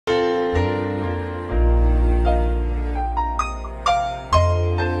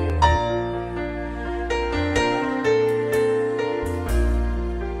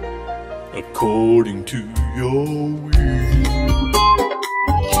according to your will.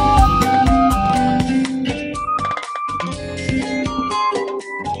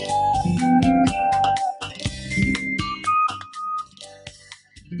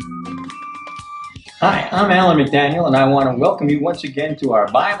 Hi, I'm Alan McDaniel, and I want to welcome you once again to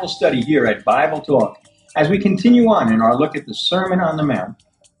our Bible study here at Bible Talk as we continue on in our look at the Sermon on the Mount,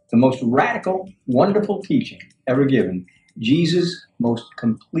 the most radical, wonderful teaching ever given, Jesus' most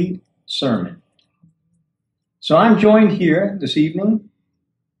complete sermon. So I'm joined here this evening,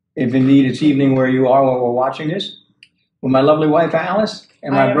 if indeed it's evening where you are while we're watching this, with my lovely wife Alice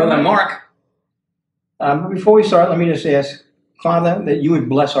and my brother Mark. But before we start, let me just ask, Father, that you would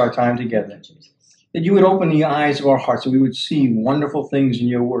bless our time together, that you would open the eyes of our hearts so we would see wonderful things in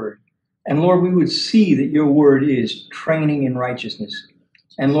your word. And Lord, we would see that your word is training in righteousness.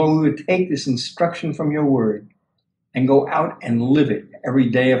 And Lord, we would take this instruction from your word and go out and live it every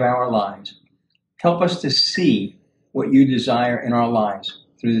day of our lives. Help us to see what you desire in our lives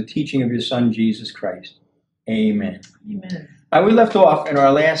through the teaching of your Son, Jesus Christ. Amen. Amen. We left off in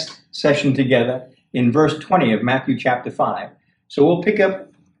our last session together in verse 20 of Matthew chapter 5. So we'll pick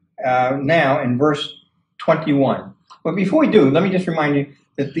up now in verse 21. But before we do, let me just remind you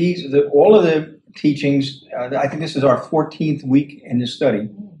that all of the teachings, I think this is our 14th week in the study,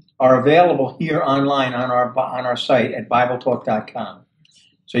 are available here online on our site at BibleTalk.com.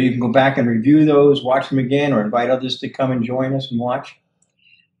 So you can go back and review those, watch them again, or invite others to come and join us and watch.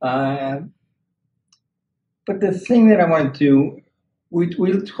 But the thing that I want to do,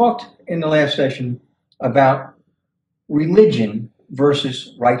 we talked in the last session about religion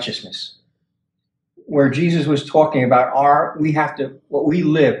versus righteousness, where Jesus was talking about what we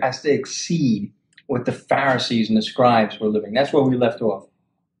live has to exceed what the Pharisees and the scribes were living. That's where we left off.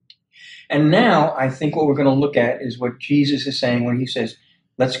 And now I think what we're going to look at is what Jesus is saying when he says,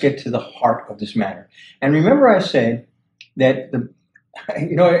 let's get to the heart of this matter. And remember I said that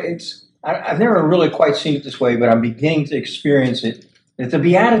I've never really quite seen it this way, but I'm beginning to experience it, that the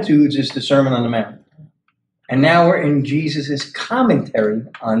Beatitudes is the Sermon on the Mount. And now we're in Jesus' commentary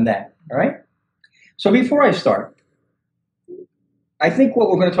on that, all right? So before I start, I think what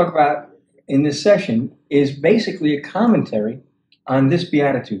we're going to talk about in this session is basically a commentary on this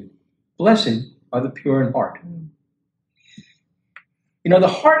beatitude. Blessed are the pure in heart. You know, the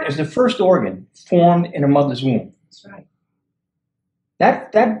heart is the first organ formed in a mother's womb. That's right.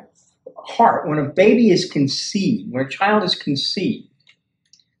 That heart, when a baby is conceived, when a child is conceived,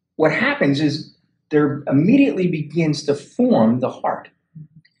 what happens is there immediately begins to form the heart.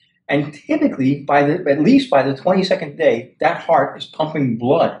 And typically, at least by the 22nd day, that heart is pumping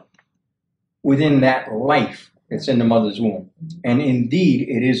blood within that life that's in the mother's womb. And indeed,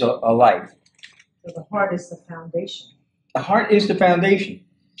 it is a life. So the heart is the foundation. The heart is the foundation.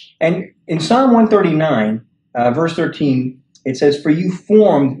 And in Psalm 139, verse 13, it says, "For you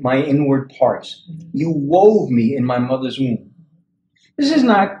formed my inward parts. You wove me in my mother's womb." It is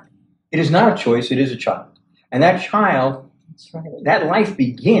not a choice, it is a child. And that child, That's right. that life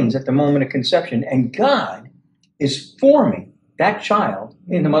begins at the moment of conception, and God is forming that child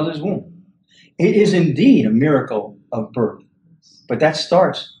in the mother's womb. It is indeed a miracle of birth, but that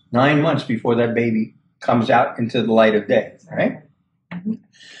starts 9 months before that baby comes out into the light of day, right?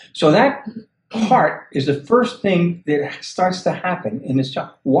 So that heart is the first thing that starts to happen in this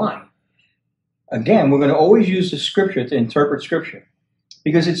child. Why? Again, we're going to always use the scripture to interpret scripture,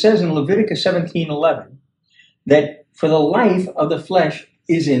 because it says in Leviticus 17:11 that for the life of the flesh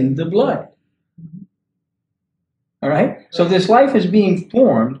is in the blood. All right? So this life is being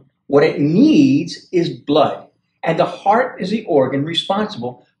formed. What it needs is blood. And the heart is the organ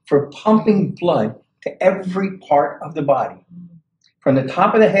responsible for pumping blood to every part of the body, from the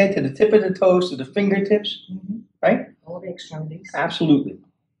top of the head to the tip of the toes to the fingertips, right? All the extremities. Absolutely.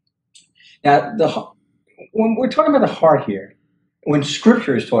 Now, when we're talking about the heart here, when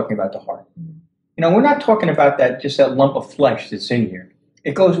Scripture is talking about the heart, we're not talking about just that lump of flesh that's in here.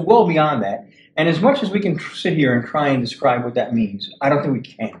 It goes well beyond that. And as much as we can sit here and try and describe what that means, I don't think we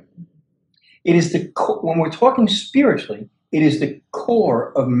can. It is when we're talking spiritually, it is the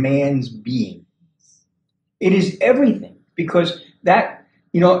core of man's being. It is everything, because that,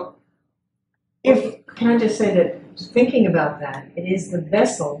 if... Can I just say that, thinking about that, it is the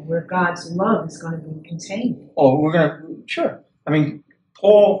vessel where God's love is going to be contained. Oh, sure. I mean,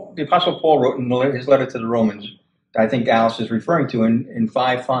 the Apostle Paul wrote in his letter to the Romans, I think Alice is referring to in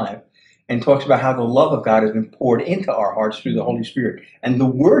 5:5, and talks about how the love of God has been poured into our hearts through the Holy Spirit. And the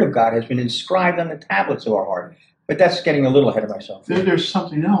Word of God has been inscribed on the tablets of our heart. But that's getting a little ahead of myself. There's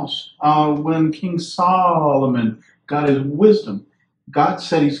something else. When King Solomon got his wisdom, God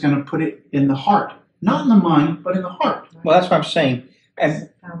said he's going to put it in the heart. Not in the mind, but in the heart. Well, that's what I'm saying. And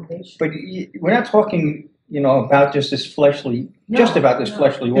Foundation. but we're not talking, about just this fleshly,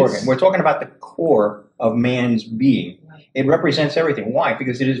 fleshly organ. It's- We're talking about the core of man's being. Right. It represents everything. Why?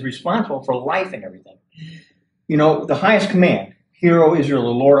 Because it is responsible for life and everything. The highest command, Hear, O Israel, the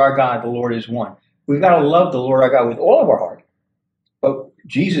Lord our God, the Lord is one. We've got to love the Lord our God with all of our heart. But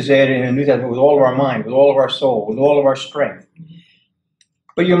Jesus added in the New Testament with all of our mind, with all of our soul, with all of our strength.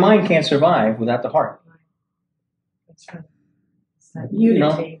 But your mind can't survive without the heart. That's right. It's that You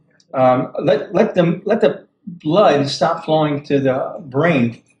know, unity. Let the blood stop flowing to the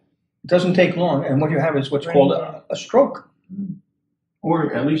brain. It doesn't take long, and what you have is what's Brain called death. a stroke.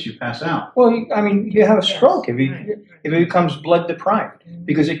 Or at least you pass out. Well, you have a Yes, stroke if right. it becomes blood deprived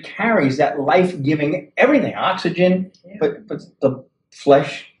because it carries that life-giving everything, oxygen, Yeah. but the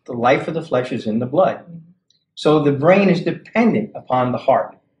flesh, the life of the flesh is in the blood. Mhm. So the brain is dependent upon the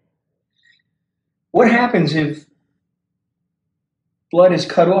heart. What happens if blood is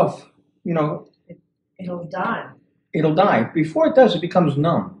cut off? It'll die. It'll die. Before it does, it becomes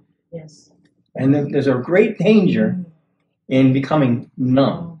numb. Yes. And then there's a great danger in becoming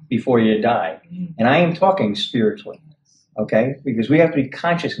numb before you die. Mhm. And I am talking spiritually, okay? Because we have to be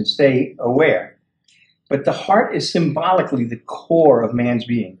conscious and stay aware. But the heart is symbolically the core of man's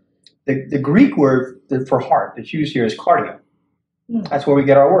being. The Greek word for heart that's used here is cardio. Mm. That's where we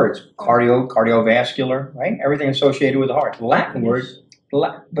get our words. Cardio, cardiovascular, right? Everything associated with the heart. The Latin word,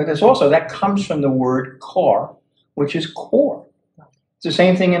 but there's also, that comes from the word cor, which is core. It's the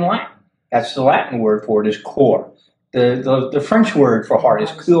same thing in Latin. That's the Latin word for it is core. The French word for heart is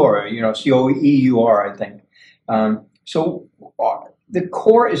cœur, C-O-E-U-R, I think. So the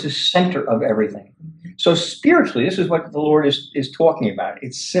core is the center of everything. So spiritually, this is what the Lord is talking about.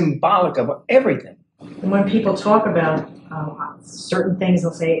 It's symbolic of everything. And when people talk about certain things,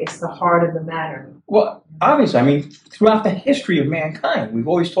 they'll say it's the heart of the matter. Well, obviously, throughout the history of mankind, we've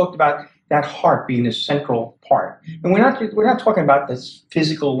always talked about that heart being the central part. And we're not talking about this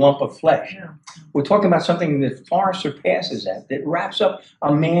physical lump of flesh. Yeah. We're talking about something that far surpasses that wraps up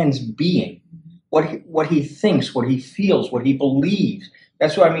a man's being, what he thinks, what he feels, what he believes.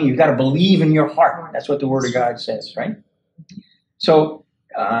 That's what I mean. You've got to believe in your heart. That's what the Word of God says, right? So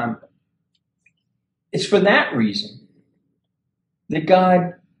it's for that reason that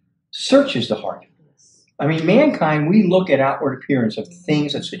God searches the heart. Mankind, we look at outward appearance of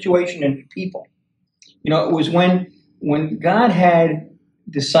things, a situation, and people. It was when God had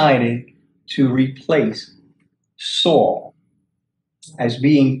decided to replace Saul as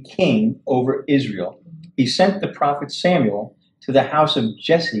being king over Israel, he sent the prophet Samuel to the house of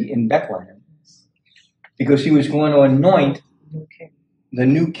Jesse in Bethlehem because he was going to anoint Okay. the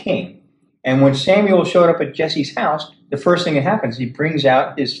new king. And when Samuel showed up at Jesse's house, the first thing that happens, he brings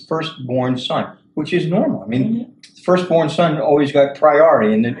out his firstborn son, which is normal. Firstborn son always got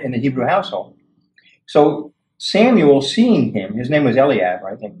priority in the Hebrew household. So Samuel, seeing him, his name was Eliab,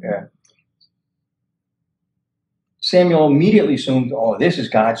 I think. Samuel immediately assumed, oh, this is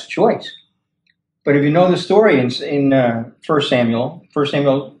God's choice. But if you know the story in 1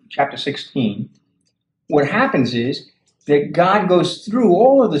 Samuel chapter 16, what happens is that God goes through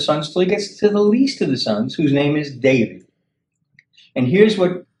all of the sons till he gets to the least of the sons, whose name is David. And here's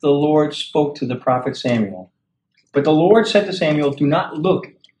what the Lord spoke to the prophet Samuel. But the Lord said to Samuel, do not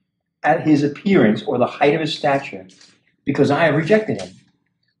look at his appearance or the height of his stature, because I have rejected him.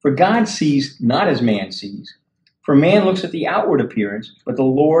 For God sees not as man sees. For man looks at the outward appearance, but the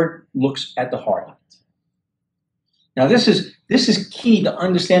Lord looks at the heart. Now this is key to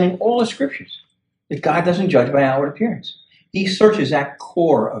understanding all the scriptures, that God doesn't judge by outward appearance. He searches that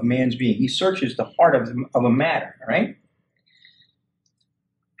core of man's being. He searches the heart of a matter, all right?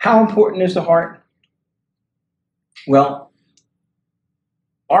 How important is the heart? Well,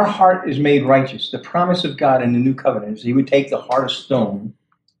 our heart is made righteous. The promise of God in the new covenant is he would take the heart of stone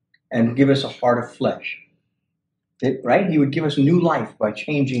and give us a heart of flesh. Right? He would give us new life by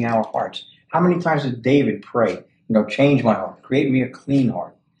changing our hearts. How many times did David pray, change my heart, create me a clean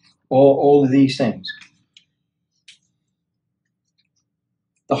heart? All of these things.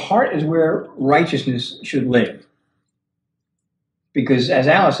 The heart is where righteousness should live. Because as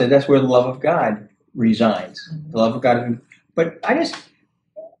Alice said, that's where the love of God resides. The love of God. But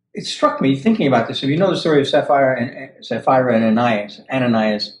it struck me thinking about this. If you know the story of Sapphira and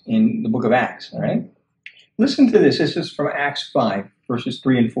Ananias in the book of Acts, all right? Listen to this. This is from Acts 5, verses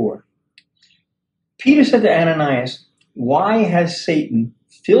 3 and 4. Peter said to Ananias, why has Satan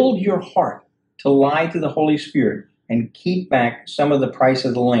filled your heart to lie to the Holy Spirit and keep back some of the price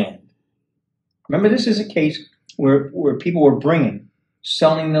of the land? Remember, this is a case where people were bringing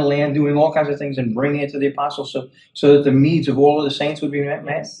selling the land, doing all kinds of things, and bringing it to the apostles so that the needs of all of the saints would be met.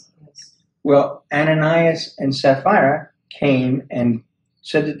 Yes. Yes. Well, Ananias and Sapphira came and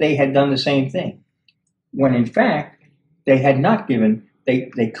said that they had done the same thing, when in fact they had not given.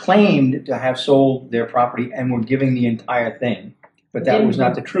 They claimed to have sold their property and were giving the entire thing, but that was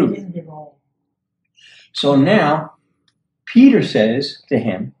not the They truth. didn't give all. So now Peter says to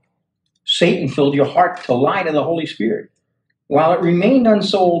him, Satan filled your heart to lie to the Holy Spirit. While it remained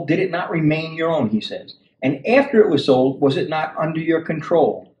unsold, did it not remain your own, he says? And after it was sold, was it not under your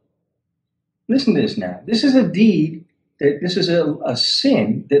control? Listen to this now. This is a deed, this is a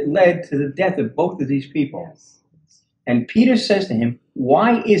sin that led to the death of both of these people. Yes. And Peter says to him,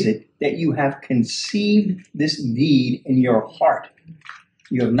 why is it that you have conceived this deed in your heart?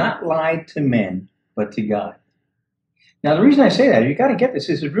 You have not lied to men, but to God. Now, the reason I say that, you got to get this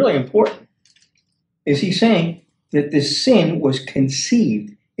is really important, is he's saying that this sin was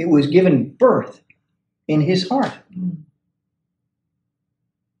conceived. It was given birth in his heart.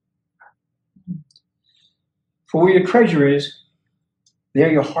 For where your treasure is,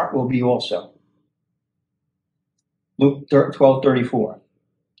 there your heart will be also. Luke 12:34.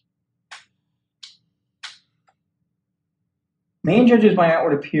 Man judges by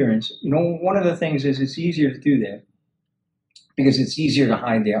outward appearance. You know, one of the things is it's easier to do that because it's easier to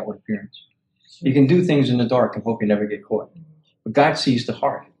hide the outward appearance. You can do things in the dark and hope you never get caught. But God sees the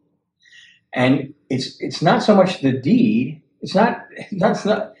heart. And it's not so much the deed, it's not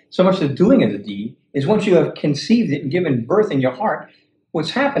so much the doing of the deed, is once you have conceived it and given birth in your heart,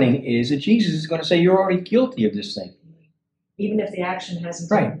 what's happening is that Jesus is going to say you're already guilty of this thing. Even if the action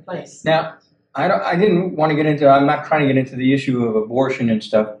hasn't Right. taken place. Now, I didn't want to get into, I'm not trying to get into the issue of abortion and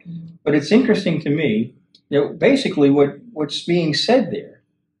stuff, but it's interesting to me, basically what's being said there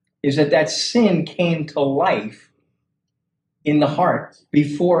is that sin came to life in the heart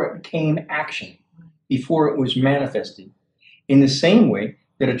before it became action, before it was manifested. In the same way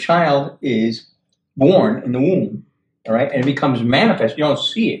that a child is born in the womb, all right, and it becomes manifest, you don't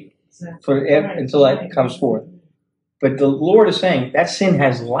see it until that comes forth. But the Lord is saying that sin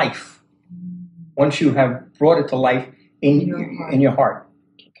has life once you have brought it to life in your heart.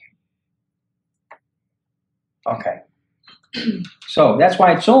 Okay. So that's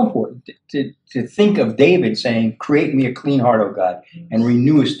why it's so important to think of David saying, create me a clean heart, O God, and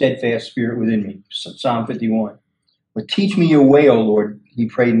renew a steadfast spirit within me. Psalm 51. But teach me your way, O Lord, he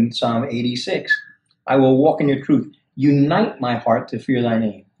prayed in Psalm 86. I will walk in your truth. Unite my heart to fear thy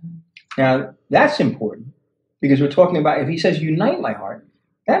name. Now, that's important. Because we're talking about, if he says unite my heart,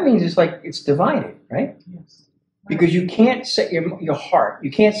 that means it's like it's divided, right? Yes. Because you can't set your heart, you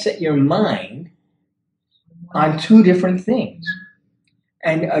can't set your mind on two different things.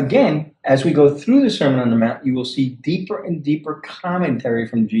 And again, as we go through the Sermon on the Mount, you will see deeper and deeper commentary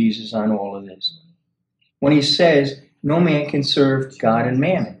from Jesus on all of this. When he says, no man can serve God and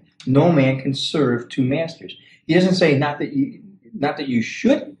mammon. No man can serve two masters. He doesn't say not that you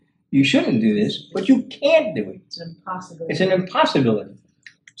shouldn't do this, but you can't do it. It's an impossibility. It's an impossibility.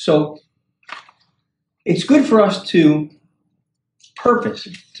 So it's good for us to purpose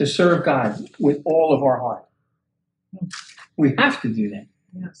to serve God with all of our heart. We have to do that.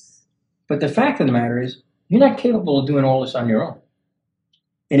 Yes. But the fact of the matter is, you're not capable of doing all this on your own.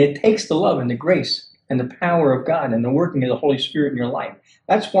 And it takes the love and the grace and the power of God and the working of the Holy Spirit in your life.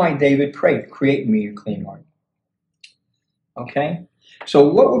 That's why David prayed, create in me a clean heart. Okay? So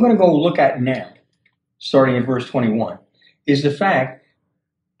what we're going to go look at now, starting in verse 21, is the fact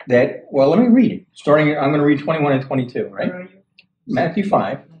that, well, let me read it. I'm going to read 21 and 22, right? Where are you? Matthew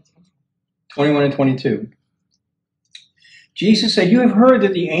 5, 21 and 22. Jesus said, you have heard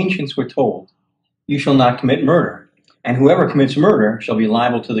that the ancients were told, you shall not commit murder, and whoever commits murder shall be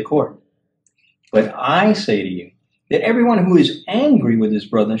liable to the court. But I say to you that everyone who is angry with his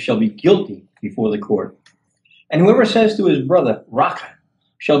brother shall be guilty before the court. And whoever says to his brother, Raka,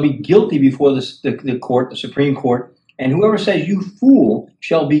 shall be guilty before the court, the Supreme Court. And whoever says, you fool,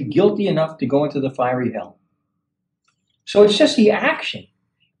 shall be guilty enough to go into the fiery hell. So it's just the action.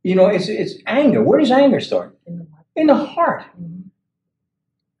 You know, it's anger. Where does anger start? In the heart. Mm-hmm.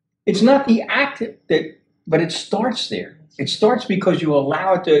 It's not the act but it starts there. It starts because you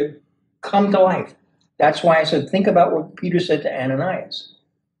allow it to come to life. That's why I said, think about what Peter said to Ananias.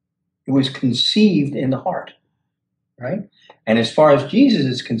 It was conceived in the heart. Right? And as far as Jesus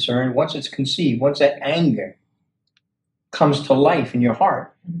is concerned, once it's conceived, once that anger comes to life in your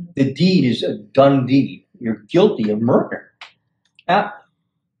heart, the deed is a done deed. You're guilty of murder. Now,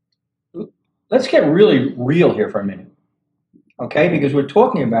 let's get really real here for a minute. Okay? Because we're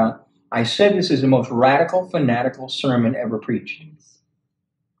talking about, I said this is the most radical, fanatical sermon ever preached.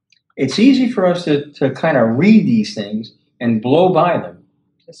 It's easy for us to kind of read these things and blow by them.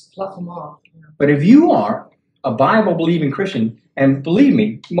 Just fluff them off. But if you are a Bible-believing Christian, and believe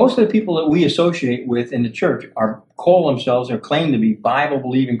me, most of the people that we associate with in the church call themselves or claim to be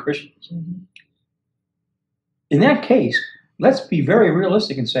Bible-believing Christians. Mm-hmm. In that case, let's be very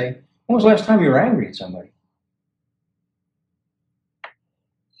realistic and say, when was the last time you were angry at somebody?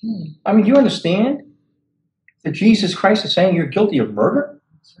 I mean, do you understand that Jesus Christ is saying you're guilty of murder?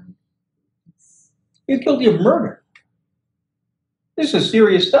 That's right. You're guilty of murder. This is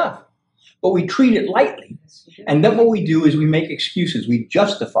serious stuff. But we treat it lightly. Yes, we do. And then what we do is we make excuses. We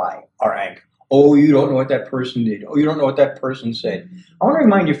justify our anger. Oh, you don't know what that person did. Oh, you don't know what that person said. I want to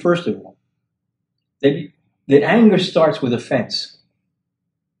remind you, first of all, that anger starts with offense.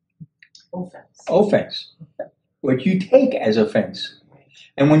 Offense. Offense. What you take as offense.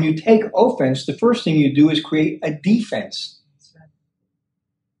 And when you take offense, the first thing you do is create a defense. That's right.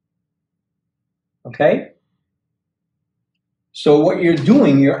 Okay? So what you're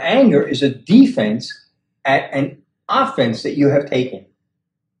doing, your anger is a defense at an offense that you have taken.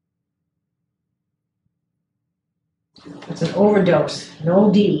 It's an overdose. An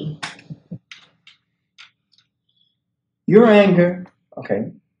OD. Your anger,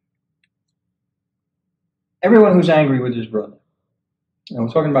 okay. Everyone who's angry with his brother. And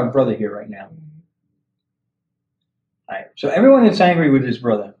we're talking about brother here right now. All right. So everyone that's angry with his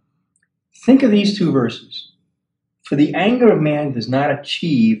brother, think of these two verses. For the anger of man does not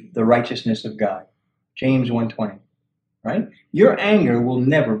achieve the righteousness of God. James 1:20. Right? Your anger will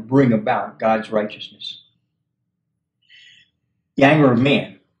never bring about God's righteousness. The anger of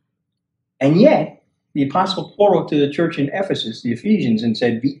man. And yet, the Apostle Paul wrote to the church in Ephesus, the Ephesians, and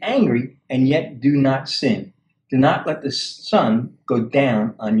said, be angry and yet do not sin. Do not let the sun go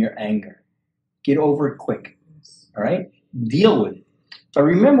down on your anger. Get over it quick. All right? Deal with it. But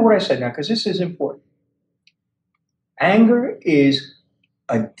remember what I said now, because this is important. Anger is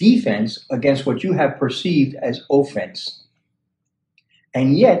a defense against what you have perceived as offense.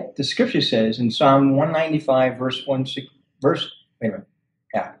 And yet, the scripture says in Psalm 195, verse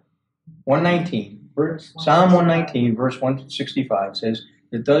 119, Psalm 119, verse 165 says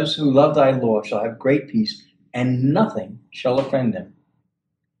that those who love thy law shall have great peace, and nothing shall offend them.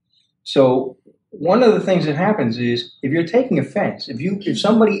 So one of the things that happens is if you're taking offense, if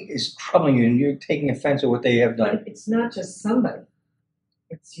somebody is troubling you and you're taking offense at what they have done. But it's not just somebody.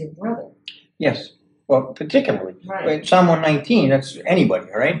 It's your brother. Yes, well, particularly. Right. In Psalm 119, that's anybody,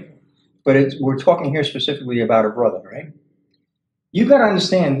 all right? But we're talking here specifically about a brother, right? You've got to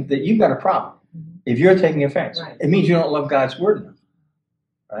understand that you've got a problem if you're taking offense. Right. It means you don't love God's word enough,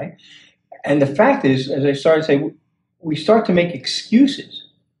 right? And the fact is, as I started to say, we start to make excuses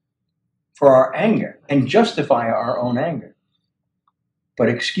for our anger and justify our own anger. But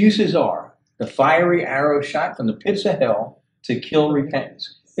excuses are the fiery arrow shot from the pits of hell to kill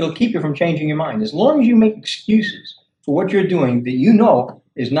repentance. It'll keep you from changing your mind. As long as you make excuses for what you're doing that you know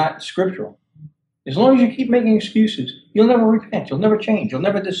is not scriptural, as long as you keep making excuses, you'll never repent. You'll never change. You'll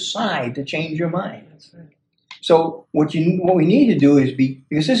never decide to change your mind. That's right. So what we need to do is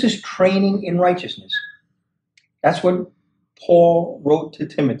because this is training in righteousness. That's what Paul wrote to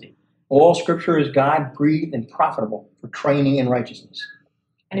Timothy. All scripture is God-breathed and profitable for training in righteousness.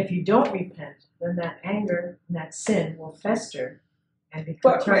 And if you don't repent, then that anger and that sin will fester and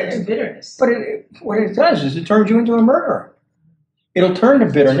become turned into bitterness. But what it does is it turns you into a murderer. It'll turn to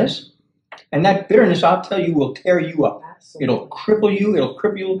bitterness, and that bitterness, I'll tell you, will tear you up. Absolutely. It'll cripple you.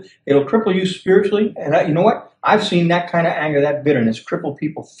 It'll cripple you spiritually. And you know what? I've seen that kind of anger, that bitterness, cripple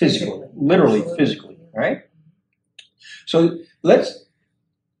people physically, literally Absolutely. physically. Right? So let's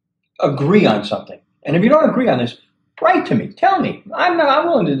agree on something. And if you don't agree on this, write to me. Tell me. I'm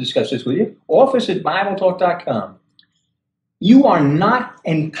willing to discuss this with you. Office@BibleTalk.com. You are not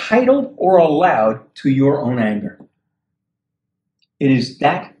entitled or allowed to your own anger. It is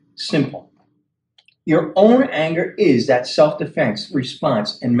that simple. Your own anger is that self-defense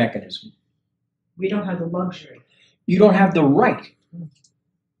response and mechanism. We don't have the luxury. You don't have the right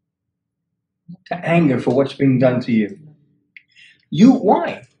to anger for what's being done to you.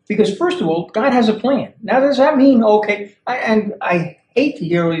 Why? Because first of all, God has a plan. Now, does that mean, okay, I hate to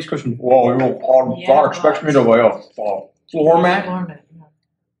hear all these Christians, well, God expects me to be a floor mat. Yeah.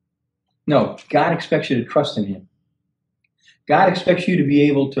 No, God expects you to trust in him. God expects you to be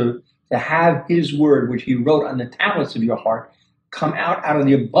able to have his word, which he wrote on the tablets of your heart, come out of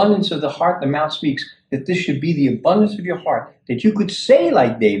the abundance of the heart, the mouth speaks, that this should be the abundance of your heart, that you could say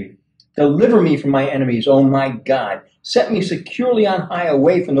like David, deliver me from my enemies, oh my God, set me securely on high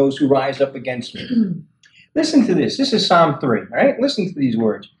away from those who rise up against me. Listen to this. This is Psalm 3, right? Listen to these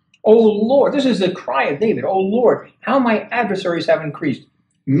words. O Lord, this is the cry of David. O Lord, how my adversaries have increased.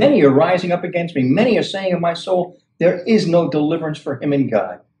 Many are rising up against me. Many are saying of my soul, there is no deliverance for him in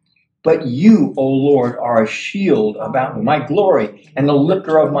God. But you, O Lord, are a shield about me, my glory, and the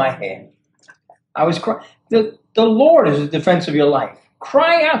lifter of my head. I was crying. The Lord is the defense of your life.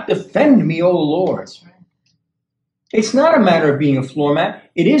 Cry out, defend me, O Lord. That's right. It's not a matter of being a floor mat.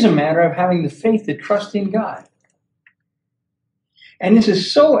 It is a matter of having the faith to trust in God. And this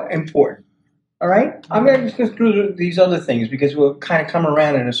is so important. All right? I'm going to just go through these other things because we'll kind of come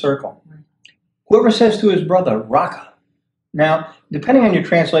around in a circle. Whoever says to his brother, Raka. Now, depending on your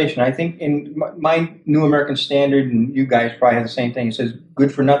translation, I think in my New American Standard, and you guys probably have the same thing, it says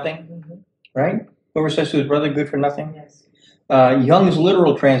good for nothing, right? Whoever says to his brother, good for nothing. Yes. Young's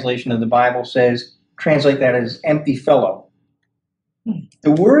literal translation of the Bible says, translate that as empty fellow.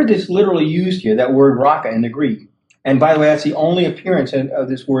 The word that's literally used here, that word Raka in the Greek, and by the way, that's the only appearance of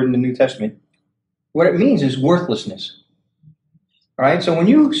this word in the New Testament. What it means is worthlessness. All right? So when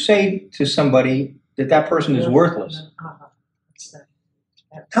you say to somebody that that person is worthless,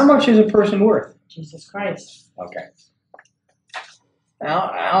 how much is a person worth? Jesus Christ. Okay.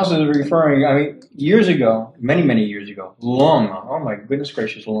 Now, Alice is referring, I mean, years ago, many, many years ago, oh my goodness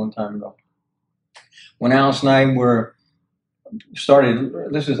gracious, a long time ago, when Alice and I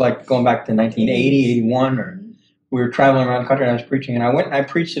started, this is like going back to 1980, 81, or we were traveling around the country and I was preaching, and I went and I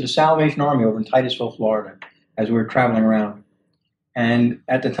preached to the Salvation Army over in Titusville, Florida, as we were traveling around. And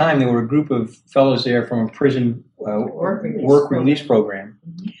at the time, there were a group of fellows there from a prison work release program.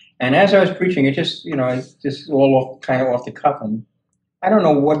 And as I was preaching, it just, it's just all kind of off the cuff. And I don't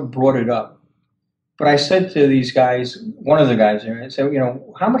know what brought it up. But I said to these guys, one of the guys there, I said,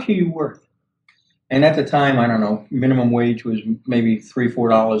 how much are you worth? And at the time, I don't know, minimum wage was maybe $3,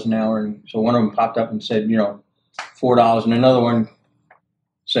 $4 an hour. And so one of them popped up and said, $4. And another one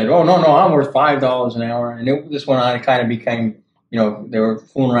said, oh, no, I'm worth $5 an hour. And this one on kind of became, they were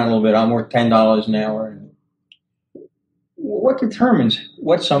fooling around a little bit. I'm worth $10 an hour. And what determines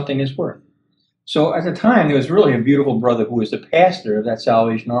what something is worth? So at the time, there was really a beautiful brother who was the pastor of that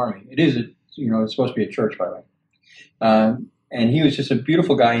Salvation Army. It is, it's supposed to be a church, by the way. And he was just a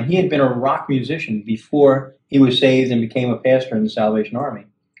beautiful guy. And he had been a rock musician before he was saved and became a pastor in the Salvation Army.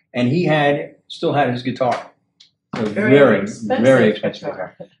 And he still had his guitar. So very expensive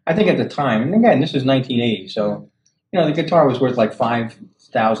guitar. I think at the time, and again, this is 1980, so the guitar was worth like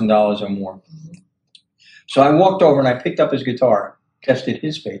 $5,000 or more. So I walked over and I picked up his guitar, tested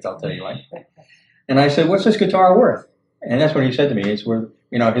his faith, I'll tell you what. And I said, "What's this guitar worth?" And that's what he said to me. It's worth,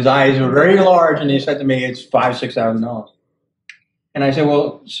 his eyes were very large, and he said to me, "It's $5,000, $6,000." And I said,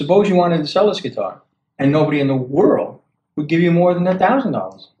 "Well, suppose you wanted to sell this guitar, and nobody in the world would give you more than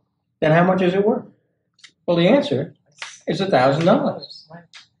 $1,000. Then how much is it worth?" Well, the answer is $1,000.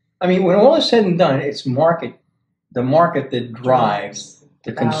 I mean, when all is said and done, it's the market that drives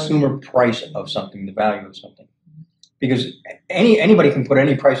the consumer price of something, the value of something. Because anybody can put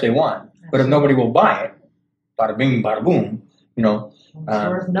any price they want, but if nobody will buy it, bada bing, bada boom, It's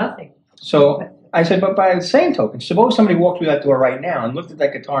worth nothing. So I said, but by the same token, suppose somebody walked through that door right now and looked at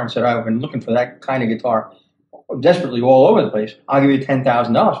that guitar and said, I've been looking for that kind of guitar desperately all over the place. I'll give you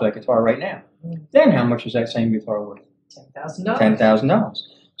 $10,000 for that guitar right now. Then how much is that same guitar worth? $10,000. $10,000.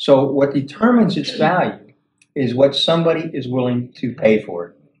 So what determines its value is what somebody is willing to pay for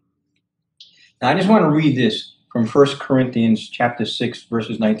it. Now I just want to read this from 1 Corinthians chapter 6,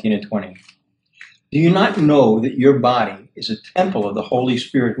 verses 19 and 20. Do you not know that your body is a temple of the Holy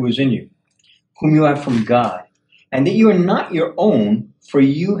Spirit who is in you, whom you have from God, and that you are not your own, for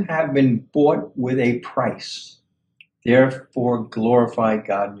you have been bought with a price? Therefore glorify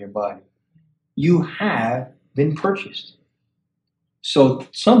God in your body. You have been purchased. So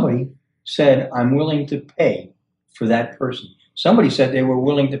somebody said, I'm willing to pay for that person. Somebody said they were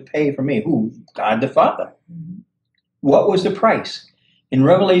willing to pay for me. Who? God the Father. What was the price? In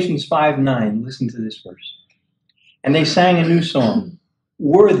Revelations 5:9, listen to this verse. And they sang a new song.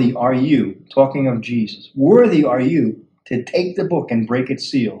 Worthy are you, talking of Jesus, worthy are you to take the book and break its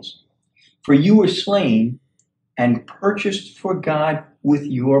seals. For you were slain and purchased for God with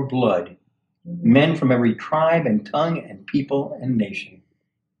your blood men from every tribe and tongue and people and nation.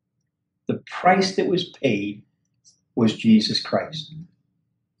 The price that was paid was Jesus Christ,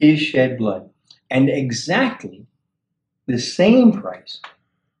 his shed blood. And exactly the same price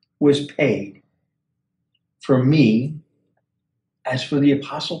was paid for me as for the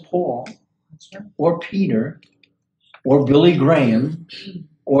Apostle Paul or Peter or Billy Graham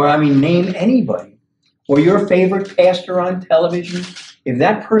or, name anybody, or your favorite pastor on television. If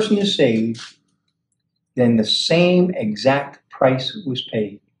that person is saved, then the same exact price was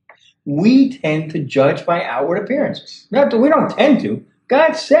paid. we tend to judge by outward appearance. Not that we don't tend to.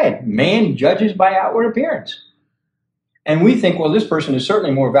 God said, man judges by outward appearance. And we think, well, this person is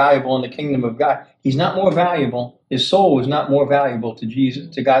certainly more valuable in the kingdom of God. He's not more valuable. His soul is not more valuable to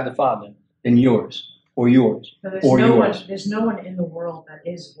Jesus, to God the Father, than yours or yours So or yours. there's no one in the world that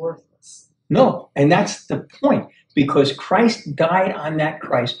is worthless. No, and that's the point, because Christ died on that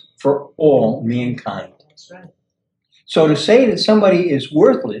Christ for all mankind. That's right. So to say that somebody is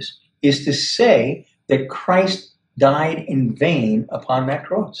worthless is to say that Christ died in vain upon that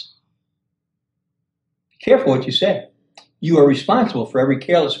cross. Be careful what you say. You are responsible for every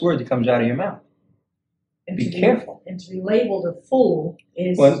careless word that comes out of your mouth. And Be to careful. And to be labeled a fool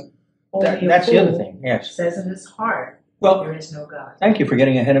is Well, only that's a the fool other thing, yes. says in his heart, Well, there is no God. thank you for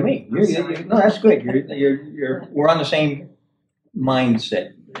getting ahead of me. I'm sorry. No, that's good. We're on the same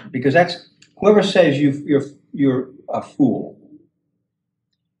mindset, because that's whoever says you're a fool.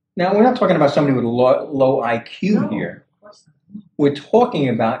 Now, we're not talking about somebody with a low IQ No. here. Of course not. We're talking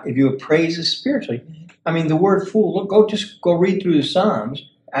about if you appraise it spiritually. I mean, the word fool. Look, go read through the Psalms.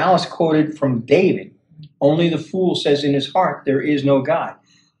 Alice quoted from David. Only the fool says in his heart, there is no God.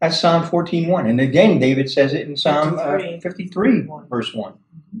 That's Psalm 14:1. And again, David says it in Psalm 53, verse 1.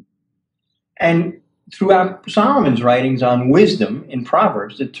 And throughout Solomon's writings on wisdom in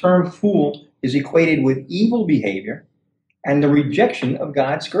Proverbs, the term fool is equated with evil behavior and the rejection of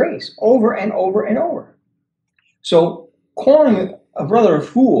God's grace over and over and over. So calling a brother a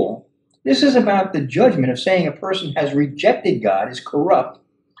fool, this is about the judgment of saying a person has rejected God, is corrupt,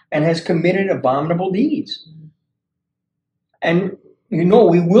 and has committed abominable deeds. And we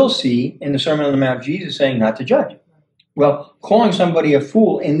will see in the Sermon on the Mount Jesus saying not to judge. Well, calling somebody a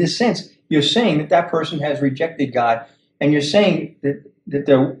fool in this sense, you're saying that that person has rejected God, and you're saying that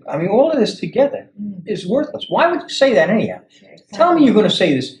all of this together is worthless. Why would you say that anyhow? Tell me you're going to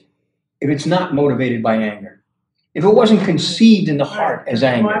say this if it's not motivated by anger, if it wasn't conceived in the heart as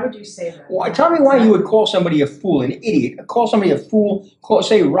anger. Why would you say that? Tell me why you would call somebody a fool, an idiot, call somebody a fool,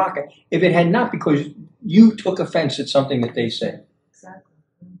 say rocket, if it had not because you took offense at something that they said. Exactly.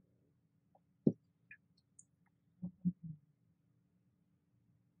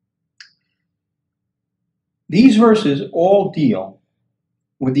 These verses all deal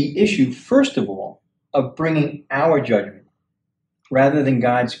with the issue, first of all, of bringing our judgment rather than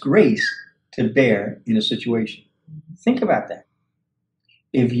God's grace to bear in a situation. Think about that.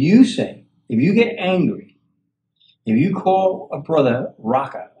 If you get angry, if you call a brother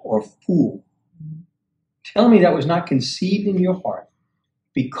raka or fool, tell me that was not conceived in your heart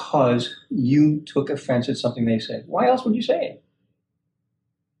because you took offense at something they said. Why else would you say it?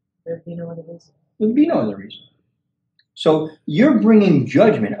 There'd be no other reason. There'd be no other reason. So you're bringing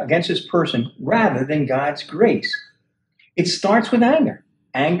judgment against this person rather than God's grace. It starts with anger.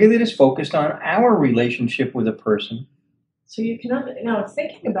 Anger that is focused on our relationship with a person. So you can,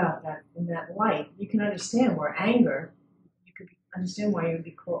 thinking about that in that light, you can understand where anger, you could understand why it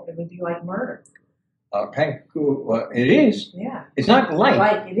would be like murder. Okay, cool. Well, it is. Yeah. It's not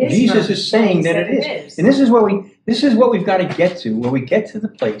like. It is. Jesus is saying that it is. And this is what we've got to get to, where we get to the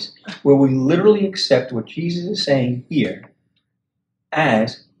place where we literally accept what Jesus is saying here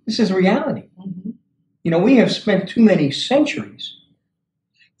as this is reality. Mm-hmm. We have spent too many centuries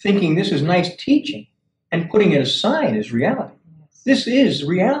thinking this is nice teaching and putting it aside as reality. Yes. This is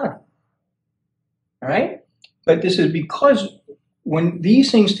reality. All right? But this is because when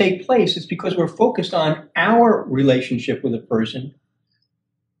these things take place, it's because we're focused on our relationship with a person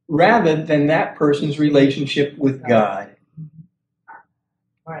rather than that person's relationship with God.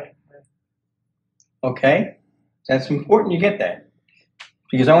 Right. Okay? That's important you get that.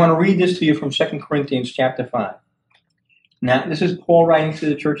 Because I want to read this to you from 2 Corinthians chapter 5. Now, this is Paul writing to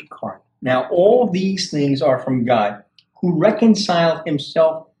the church of Corinth. Now, all these things are from God, who reconciled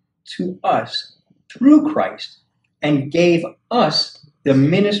himself to us through Christ and gave us the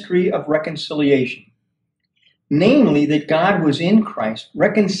ministry of reconciliation. Namely, that God was in Christ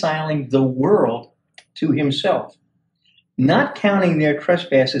reconciling the world to himself, not counting their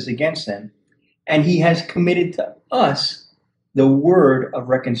trespasses against them, and he has committed to us the word of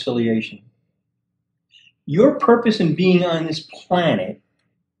reconciliation. Your purpose in being on this planet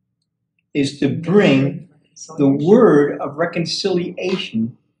is to bring the word of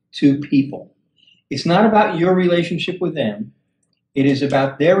reconciliation to people. It's not about your relationship with them. It is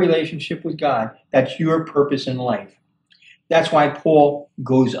about their relationship with God. That's your purpose in life. That's why Paul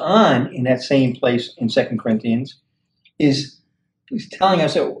goes on in that same place in 2 Corinthians, he's telling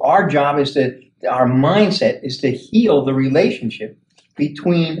us that our job is our mindset is to heal the relationship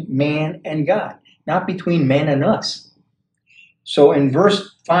between man and God, not between man and us. So in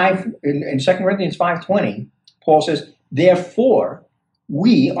verse in 2 Corinthians 5:20, Paul says, therefore,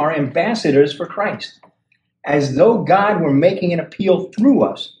 we are ambassadors for Christ. As though God were making an appeal through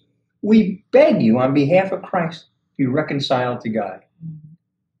us, we beg you on behalf of Christ, be reconciled to God.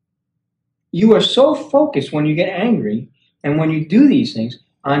 You are so focused when you get angry and when you do these things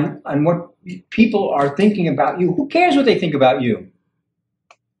on what people are thinking about you. Who cares what they think about you?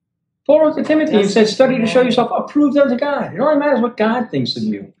 Paul wrote to Timothy and said, study to show yourself approved unto God. It only matters what God thinks of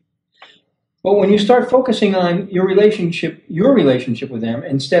you. But when you start focusing on your relationship with them,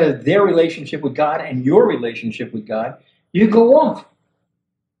 instead of their relationship with God and your relationship with God, you go off.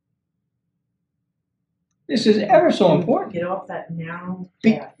 This is ever so important. Get off that narrow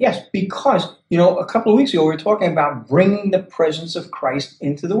path. Yes, because, a couple of weeks ago, we were talking about bringing the presence of Christ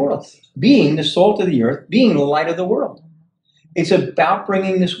into the world, being the salt of the earth, being the light of the world. It's about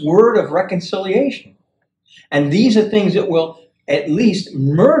bringing this word of reconciliation. And these are things that will at least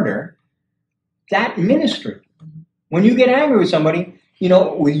murder that ministry. When you get angry with somebody,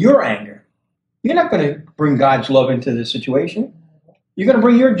 with your anger, you're not going to bring God's love into the situation. You're going to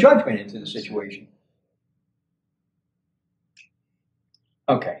bring your judgment into the situation.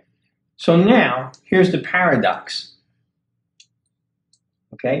 Okay, so now here's the paradox.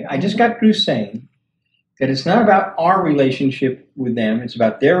 Okay, I just got through saying that it's not about our relationship with them, it's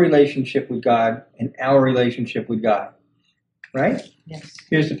about their relationship with God and our relationship with God. Right? Yes.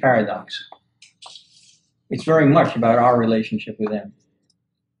 Here's the paradox. It's very much about our relationship with them.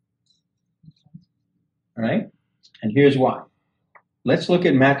 All right? And here's why. Let's look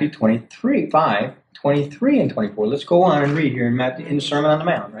at Matthew 5, 23 and 24. Let's go on and read here in the Sermon on the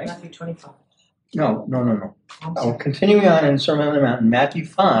Mount, right? Matthew 25. No. I'm sorry. Continuing on in the Sermon on the Mount, Matthew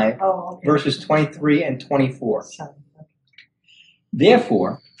 5, okay. verses 23 and 24. 7. Okay.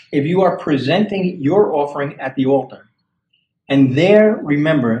 Therefore, if you are presenting your offering at the altar, and there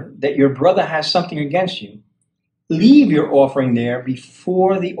remember that your brother has something against you, leave your offering there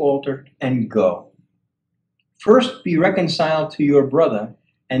before the altar and go. First be reconciled to your brother,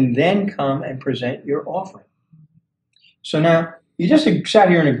 and then come and present your offering. So now, you just sat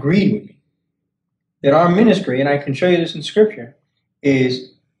here and agreed with me that our ministry, and I can show you this in Scripture,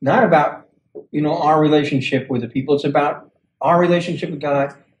 is not about, our relationship with the people. It's about our relationship with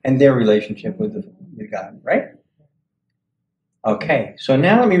God and their relationship with God, right? Okay, so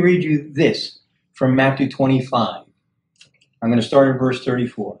now let me read you this from Matthew 25. I'm going to start at verse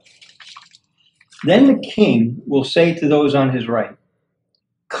 34. Then the king will say to those on his right,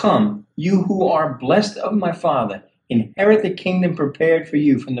 come, you who are blessed of my Father, inherit the kingdom prepared for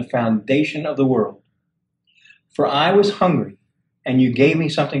you from the foundation of the world. For I was hungry, and you gave me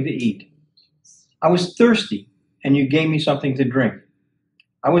something to eat. I was thirsty, and you gave me something to drink.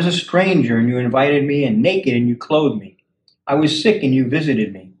 I was a stranger, and you invited me, and naked, and you clothed me. I was sick, and you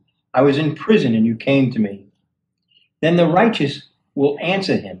visited me. I was in prison, and you came to me. Then the righteous will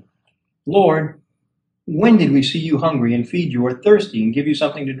answer him, Lord, when did we see you hungry and feed you, or thirsty and give you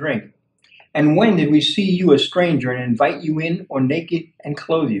something to drink? And when did we see you a stranger and invite you in, or naked and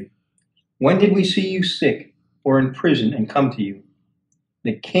clothe you? When did we see you sick or in prison and come to you?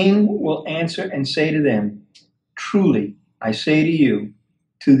 The king will answer and say to them, truly, I say to you,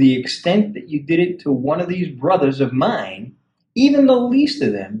 to the extent that you did it to one of these brothers of mine, even the least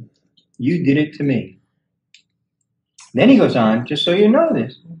of them, you did it to me. Then he goes on, just so you know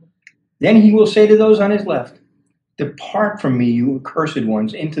this. Then he will say to those on his left, depart from me, you accursed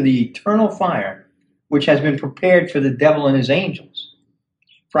ones, into the eternal fire, which has been prepared for the devil and his angels.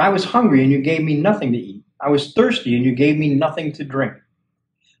 For I was hungry, and you gave me nothing to eat. I was thirsty, and you gave me nothing to drink.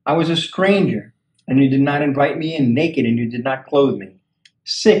 I was a stranger, and you did not invite me in, naked, and you did not clothe me,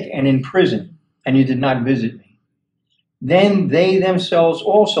 sick and in prison, and you did not visit me. Then they themselves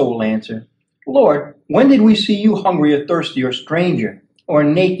also will answer, Lord, when did we see you hungry or thirsty or stranger, or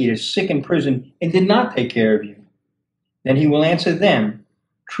naked or sick in prison, and did not take care of you? Then he will answer them,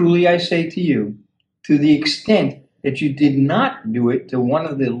 truly I say to you, to the extent that you did not do it to one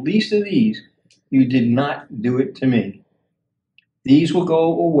of the least of these, you did not do it to me. These will go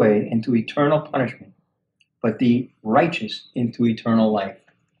away into eternal punishment, but the righteous into eternal life.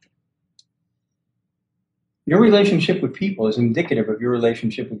 Your relationship with people is indicative of your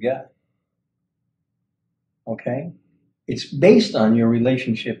relationship with God. Okay? It's based on your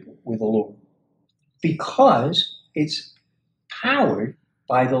relationship with the Lord, because it's powered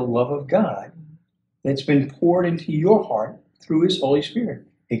by the love of God that's been poured into your heart through His Holy Spirit.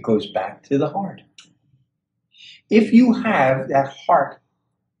 It goes back to the heart. If you have that heart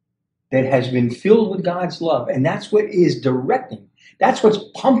that has been filled with God's love, and that's what is directing, that's what's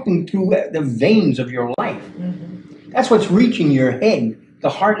pumping through the veins of your life. That's what's reaching your head the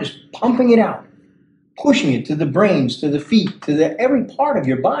heart is pumping it out, pushing it to the brains, to the feet, to every part of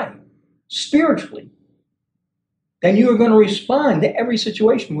your body, spiritually, then you are going to respond to every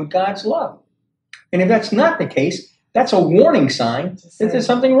situation with God's love. And if that's not the case, that's a warning sign that there's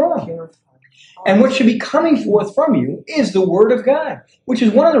something wrong. And what should be coming forth from you is the Word of God, which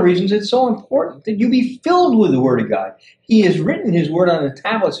is one of the reasons it's so important that you be filled with the Word of God. He has written His Word on the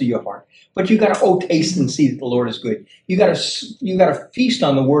tablets of your heart. But you got to taste and see that the Lord is good. You got to feast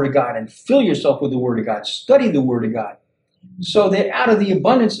on the Word of God and fill yourself with the Word of God. Study the Word of God, so that out of the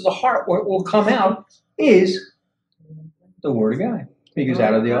abundance of the heart, what will come out is the Word of God. Because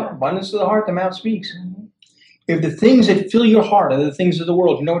out of the abundance of the heart, the mouth speaks. If the things that fill your heart are the things of the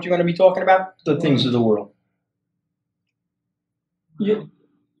world, you know what you're going to be talking about? The things of the world.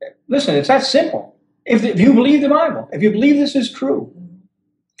 Listen, it's that simple. If you believe the Bible, if you believe this is true,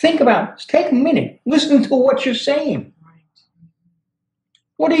 think about it. Take a minute. Listen to what you're saying.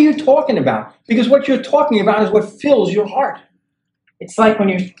 What are you talking about? Because what you're talking about is what fills your heart. It's like when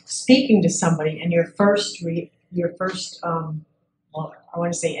you're speaking to somebody and your first well, I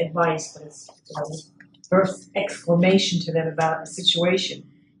want to say advice, but it's first exclamation to them about a situation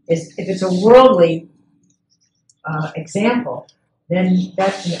is, if it's a worldly example, then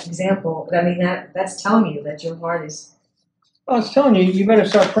that's an example. I mean, that's telling you that your heart is. Well, it's telling you, you better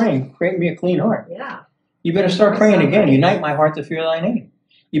start praying. Create me a clean heart. Yeah. You better start praying again. Unite my heart to fear thy name.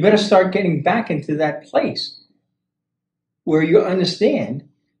 You better start getting back into that place where you understand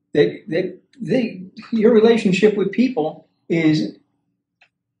that your relationship with people is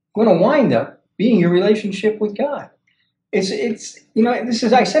going to wind up being your relationship with God. It's this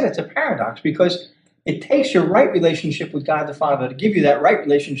is, I said, it's a paradox, because it takes your right relationship with God the Father to give you that right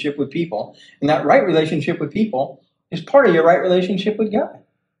relationship with people, and that right relationship with people is part of your right relationship with God.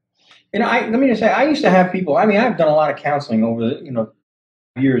 And let me just say, I used to have people. I mean, I've done a lot of counseling over the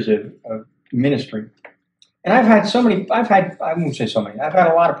years of ministry, and I won't say so many. I've had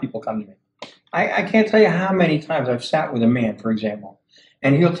a lot of people come to me. I can't tell you how many times I've sat with a man, for example,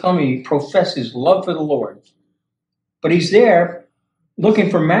 and he'll tell me he professes love for the Lord, but he's there looking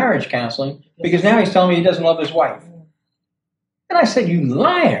for marriage counseling because now he's telling me he doesn't love his wife. And I said, you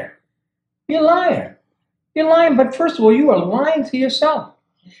liar. You liar. You're lying, but first of all, you are lying to yourself.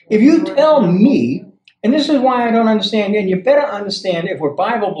 If you tell me, and this is why I don't understand, and you better understand if we're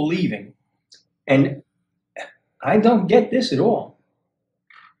Bible believing, and I don't get this at all.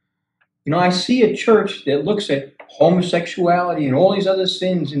 I see a church that looks at homosexuality and all these other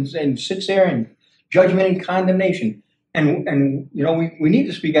sins and sits there in judgment and condemnation. And we need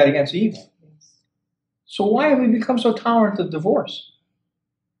to speak out against evil. So why have we become so tolerant of divorce?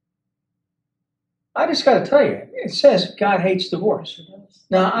 I just got to tell you, it says God hates divorce.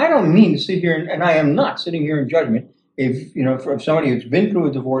 Now, I don't mean to sit here, and I am not sitting here in judgment for somebody who's been through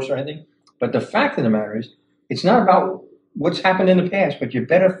a divorce or anything. But the fact of the matter is, it's not about what's happened in the past, but you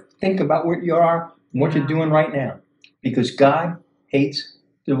better think about where you are and what you're doing right now. Because God hates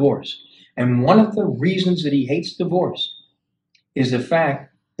divorce. And one of the reasons that He hates divorce is the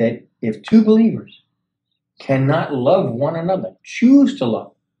fact that if two believers cannot love one another, choose to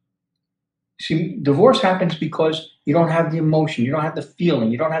love. See, divorce happens because you don't have the emotion, you don't have the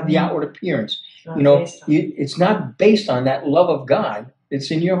feeling, you don't have the outward appearance. It's not based on that love of God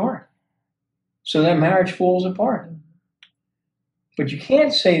that's in your heart. So that marriage falls apart. But you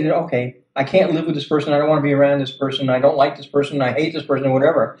can't say that, okay, I can't live with this person, I don't want to be around this person, I don't like this person, I hate this person, or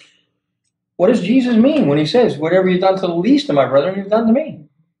whatever. What does Jesus mean when He says, whatever you've done to the least of my brethren, you've done to me?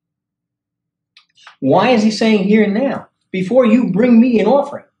 Why is He saying here and now? Before you bring me an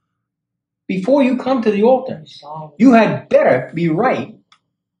offering, before you come to the altar, you had better be right.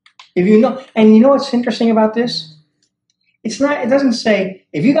 If you know, and you know what's interesting about this? It doesn't say,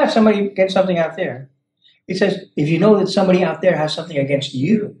 if you got somebody against something out there, it says, if you know that somebody out there has something against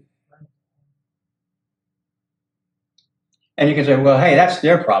you. And you can say, well, hey, that's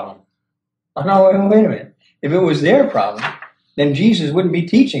their problem. Oh, no, wait a minute. If it was their problem, then Jesus wouldn't be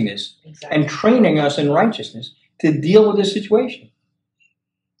teaching this and training us in righteousness to deal with this situation.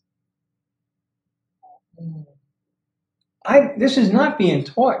 This is not being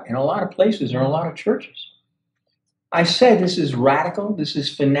taught in a lot of places or in a lot of churches. I said this is radical, this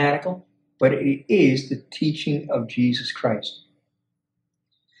is fanatical, but it is the teaching of Jesus Christ.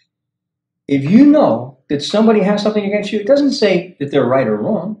 If you know that somebody has something against you, it doesn't say that they're right or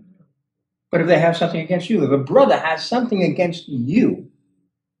wrong, but if they have something against you, if a brother has something against you,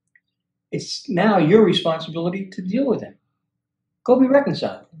 it's now your responsibility to deal with it. Go be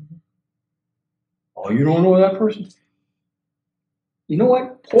reconciled. Oh, you don't know that person? You know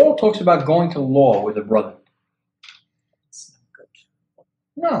what? Paul talks about going to law with a brother.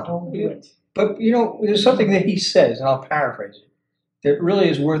 No. Don't do it. But, you know, there's something that he says, and I'll paraphrase it, that really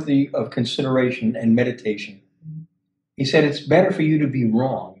is worthy of consideration and meditation. He said, it's better for you to be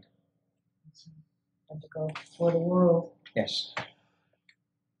wronged. And to go for the world. Yes.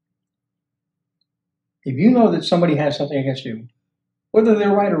 If you know that somebody has something against you, whether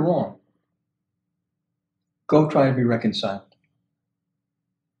they're right or wrong, go try to be reconciled.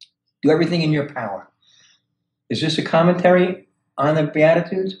 Do everything in your power. Is this a commentary on the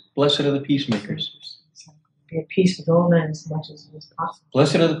Beatitudes? Blessed are the peacemakers. Be at peace with all men as much as is possible.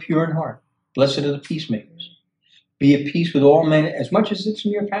 Blessed are the pure in heart. Blessed are the peacemakers. Be at peace with all men as much as it's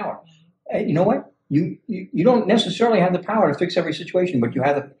in your power. You know what? You don't necessarily have the power to fix every situation, but you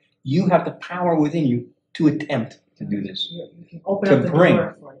have the power within you to attempt to do this. You can open To up the bring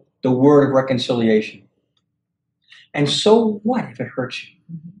door for it. the word of reconciliation. And so what if it hurts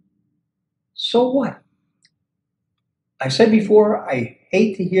you? So what? I said before, I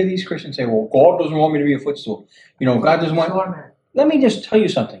hate to hear these Christians say, well, God doesn't want me to be a footstool. You know, God doesn't want... Doormat. Let me just tell you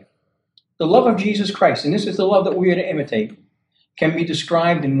something. The love of Jesus Christ, and this is the love that we are to imitate, can be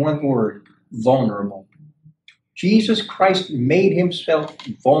described in one word: vulnerable. Jesus Christ made himself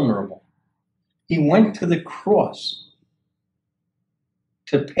vulnerable. He went to the cross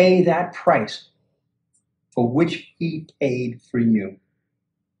to pay that price for which he paid for you.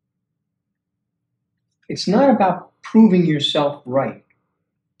 It's not about proving yourself right.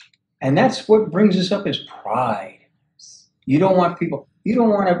 And that's what brings us up is pride. You don't want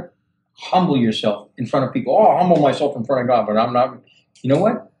to humble yourself in front of people. Oh, I'll humble myself in front of God, but I'm not. You know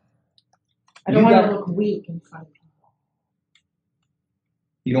what? I don't want to look weak in front of people.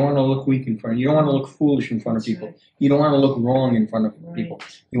 You don't want to look weak in front. You don't want to look foolish in front of people. Right. You don't want to look wrong in front of people.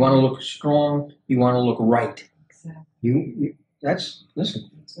 Right. You want to look strong. You want to look right. Exactly. Listen,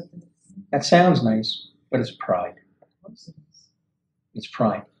 That's what it is. that sounds nice, but it's pride. Of course it is. It's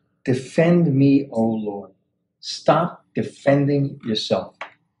pride. Defend me, O Lord. Stop defending yourself.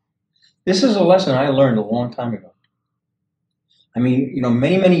 This is a lesson I learned a long time ago. I mean, you know,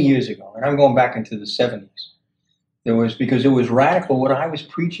 many, many years ago, and I'm going back into the 70s. Because it was radical what I was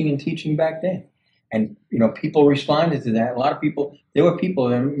preaching and teaching back then. And, you know, people responded to that. A lot of people, there were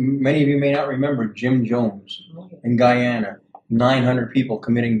people, and many of you may not remember Jim Jones in Guyana, 900 people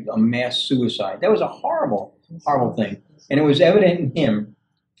committing a mass suicide. That was a horrible, horrible thing. And it was evident in him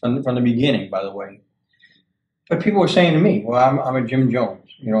from the beginning, by the way. But people were saying to me, well, I'm a Jim Jones.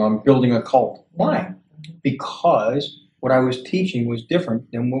 You know, I'm building a cult. Why? Because what I was teaching was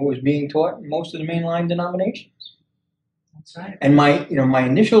different than what was being taught in most of the mainline denominations. That's right. And my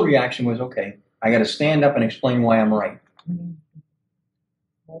initial reaction was, okay, I got to stand up and explain why I'm right. Mhm.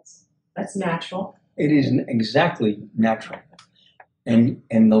 That's natural. It is exactly natural. And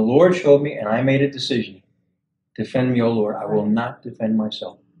the Lord showed me, and I made a decision. Defend me, O Lord. I will not defend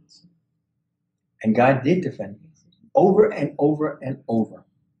myself. And God did defend me over and over and over.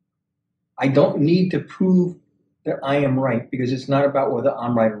 I don't need to prove that I am right, because it's not about whether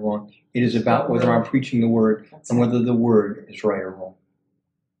I'm right or wrong. It is about whether I'm preaching the word and whether the word is right or wrong.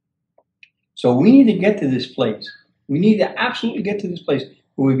 So we need to get to this place. We need to absolutely get to this place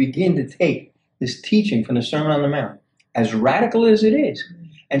where we begin to take this teaching from the Sermon on the Mount, as radical as it is,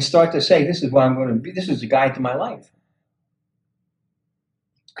 and start to say, this is what I'm going to be. This is a guide to my life.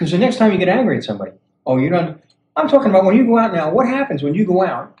 Because the next time you get angry at somebody, oh, you don't. I'm talking about when you go out now. What happens when you go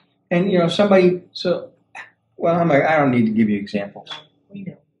out and, you know, somebody, well, I don't need to give you examples. We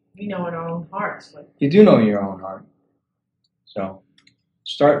know. We know in our own hearts. You do know in your own heart. So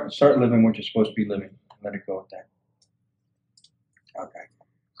start living what you're supposed to be living. Let it go with that. Okay.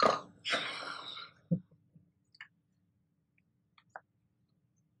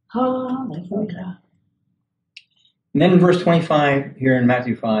 Hallelujah. And then in verse 25 here in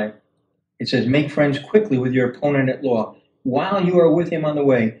Matthew 5, it says, make friends quickly with your opponent at law while you are with him on the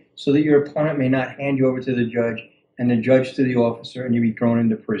way, so that your opponent may not hand you over to the judge and the judge to the officer, and you be thrown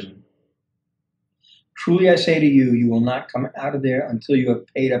into prison. Truly I say to you, you will not come out of there until you have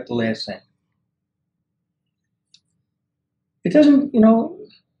paid up the last cent. It doesn't, you know,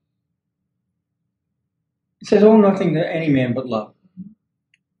 it says, owe nothing to any man but love.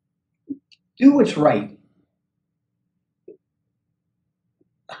 Do what's right.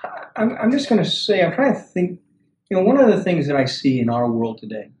 I'm just going to say, I'm trying to think, you know, one of the things that I see in our world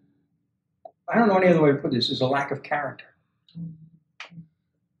today, I don't know any other way to put this, is a lack of character.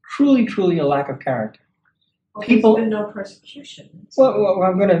 Truly, truly a lack of character. Well, People- there's been no persecution. Well,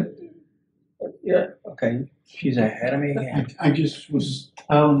 I'm going to, yeah, okay, she's ahead of me again. I just was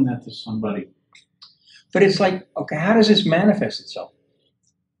telling that to somebody. But it's like, okay, how does this manifest itself?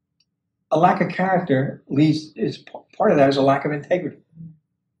 A lack of character part of that is a lack of integrity.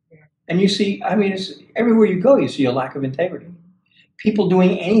 And you see, I mean, it's, everywhere you go, you see a lack of integrity. People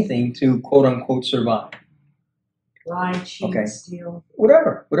doing anything to quote unquote survive. Lie, cheat, Okay. steal.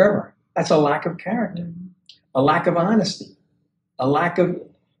 Whatever. That's a lack of character, a lack of honesty, a lack of,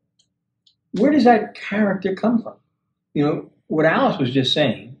 where does that character come from? You know, what Alice was just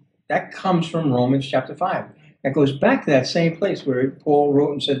saying, that comes from Romans chapter 5. That goes back to that same place where Paul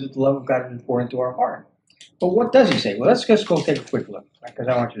wrote and said that the love of God has been poured into our heart. But what does he say? Well, let's just go take a quick look, because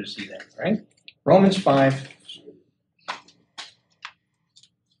I want you to see that, right? Romans 5.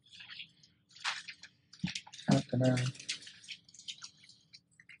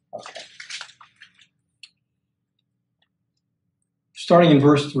 Okay. Starting in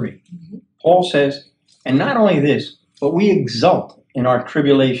verse 3, Paul says, and not only this, but we exult in our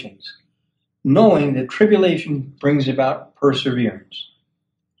tribulations, knowing that tribulation brings about perseverance.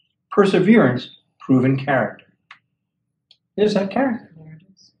 Perseverance, proven character. There's that character. There it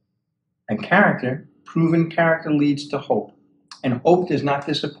is. And character, proven character leads to hope. And hope does not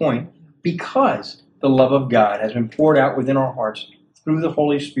disappoint because the love of God has been poured out within our hearts through the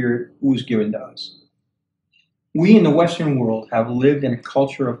Holy Spirit who was given to us. We in the Western world have lived in a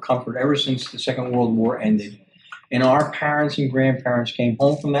culture of comfort ever since the Second World War ended. And our parents and grandparents came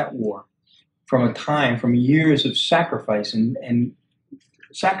home from that war from years of sacrifice and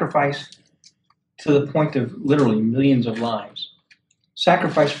sacrifice to the point of literally millions of lives.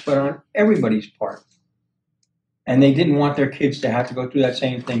 Sacrifice put on everybody's part. And they didn't want their kids to have to go through that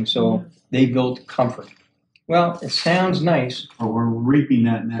same thing, so they built comfort. Well, it sounds nice, But we're reaping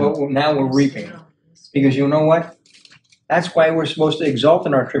that now. but now we're reaping it. Because you know what? That's why we're supposed to exult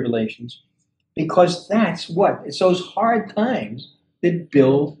in our tribulations. Because that's what? It's those hard times that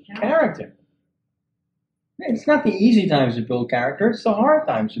build character. It's not the easy times that build character, it's the hard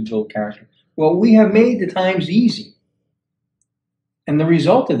times that build character. Well, we have made the times easy. And the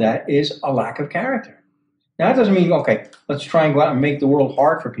result of that is a lack of character. Now, that doesn't mean, okay, let's try and go out and make the world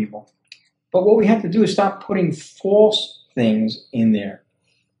hard for people. But what we have to do is stop putting false things in there.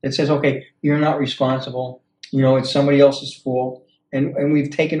 It says, okay, you're not responsible. You know, it's somebody else's fault. And we've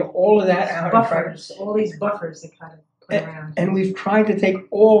taken all of that out. Buffers, all these buffers that kind of put around. And we've tried to take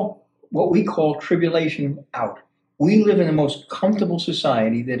all what we call tribulation out. We live in the most comfortable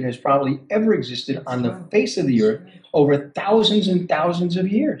society that has probably ever existed on the face of the earth over thousands and thousands of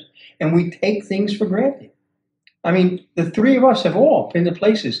years. And we take things for granted. I mean, the three of us have all been to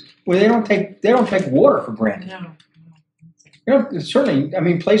places where they don't take water for granted. No. You know, certainly, I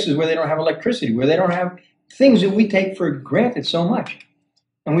mean, places where they don't have electricity, where they don't have things that we take for granted so much.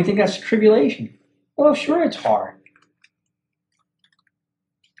 And we think that's tribulation. Well, sure, it's hard.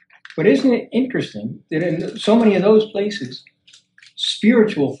 But isn't it interesting that in so many of those places,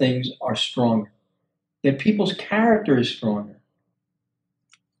 spiritual things are stronger, that people's character is stronger?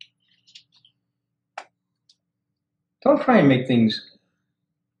 Don't try and make things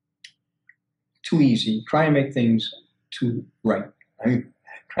too easy. Try and make things too right. I mean,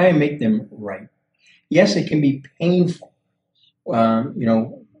 try and make them right. Yes, it can be painful, you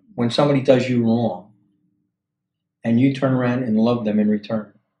know, when somebody does you wrong and you turn around and love them in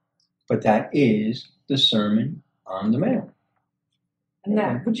return. But that is the Sermon on the Mount. And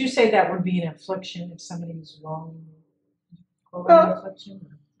that, would you say that would be an affliction if somebody was wrong? Call that Well, an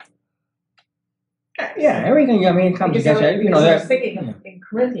affliction? Yeah, everything, I mean, it comes Because against, you know, I was that thinking of in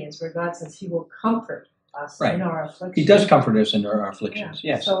Corinthians where God says He will comfort us Right. in our affliction. He does comfort us in our afflictions,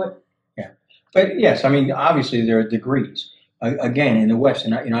 yes. So But yes, I mean, obviously there are degrees. Again, in the West,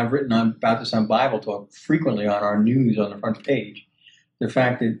 and I've written about this on Bible Talk frequently on our news on the front page, the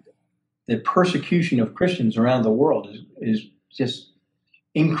fact that the persecution of Christians around the world is just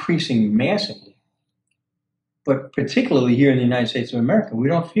increasing massively. But particularly here in the United States of America, we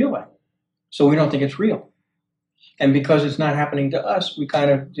don't feel that. So we don't think it's real. And because it's not happening to us, we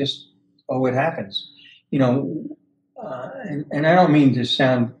kind of just, oh, it happens. You know, and I don't mean to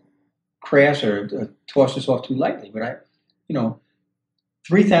sound crass or toss this off too lightly, but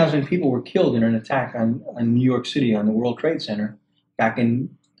 3,000 people were killed in an attack on New York City on the World Trade Center back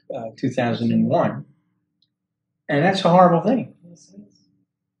in 2001. And that's a horrible thing.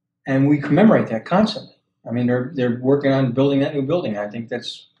 And we commemorate that constantly. I mean, they're working on building that new building. I think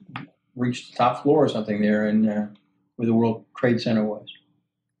that's reached the top floor or something there in where the World Trade Center was.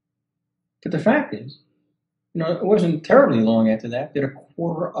 But the fact is, you know, it wasn't terribly long after that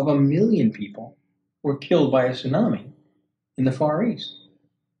 250,000 people were killed by a tsunami in the Far East.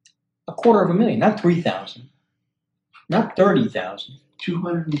 250,000, not 3,000, not 30,000.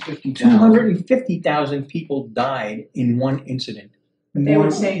 250,000. 250,000 people died in one incident. They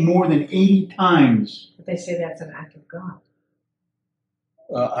would say- more than 80 times. but they say that's an act of God.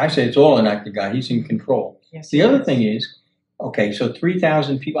 I say it's all an act of God. He's in control. Yes, The he other is. thing is, okay, so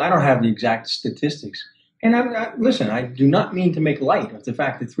 3,000 people, I don't have the exact statistics. And listen, I do not mean to make light of the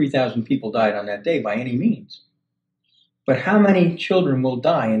fact that 3,000 people died on that day by any means. But how many children will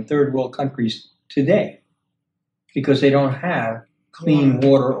die in third world countries today because they don't have clean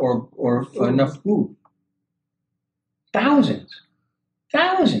water or enough food? Thousands.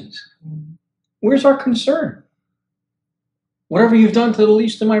 Thousands. Mm. Where's our concern? Whatever you've done to the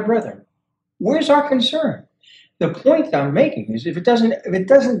least of my brethren, where's our concern? The point I'm making is if it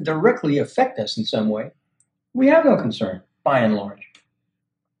doesn't directly affect us in some way, we have no concern, by and large.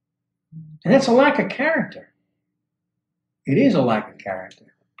 And that's a lack of character. It is a lack of character.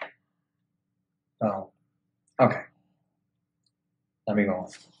 So, okay. Let me go on.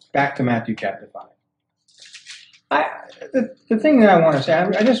 Back to Matthew chapter 5. The thing that I want to say,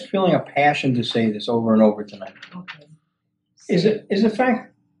 I'm just feeling a passion to say this over and over tonight, Okay. is the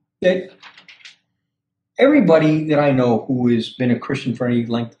fact that everybody that I know who has been a Christian for any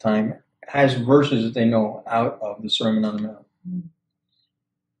length of time has verses that they know out of the Sermon on the Mount. Mm.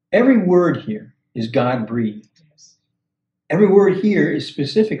 Every word here is God-breathed. Yes. Every word here is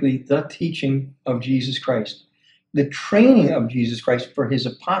specifically the teaching of Jesus Christ, the training of Jesus Christ for his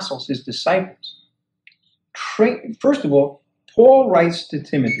apostles, his disciples. First of all, Paul writes to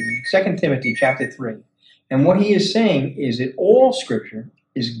Timothy, 2 Timothy chapter 3, and what he is saying is that all Scripture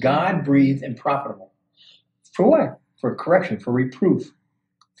is God-breathed and profitable. For what? For correction, for reproof,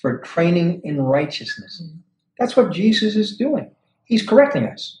 for training in righteousness. Mm. That's what Jesus is doing. He's correcting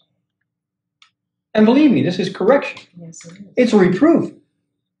us. And believe me, this is correction. Yes, it is. It's a reproof.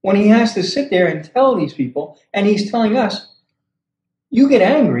 When he has to sit there and tell these people, and he's telling us, you get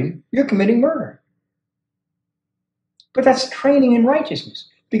angry, you're committing murder. But that's training in righteousness,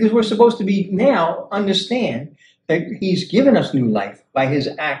 because we're supposed to be now understand that he's given us new life by his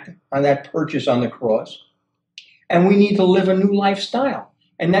act on that purchase on the cross. And we need to live a new lifestyle.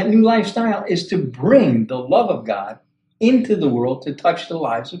 And that new lifestyle is to bring the love of God into the world to touch the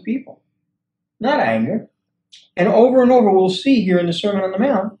lives of people, not anger. And over we'll see here in the Sermon on the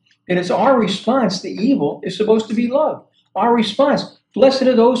Mount that it's our response to evil is supposed to be love. Our response, blessed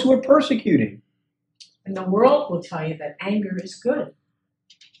are those who are persecuted. And the world will tell you that anger is good.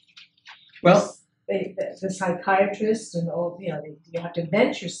 Well, The psychiatrists and all, you have to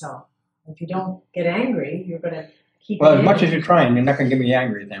vent yourself. If you don't get angry, you're going to keep. well, it as in. much as you're trying, you're not going to get me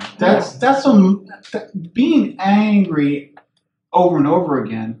angry at them. Being angry over and over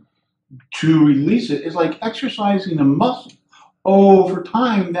again to release it is like exercising a muscle. Over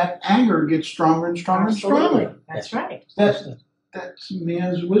time, that anger gets stronger and stronger and Absolutely. stronger. That's right. That's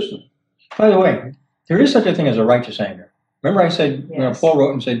man's wisdom. By the way, there is such a thing as a righteous anger. Remember I said, Yes. Paul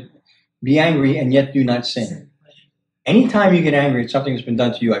wrote and said, be angry and yet do not sin. Anytime you get angry at something that's been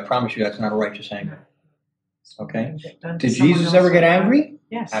done to you, I promise you that's not a righteous anger. Okay? Did Jesus ever get angry?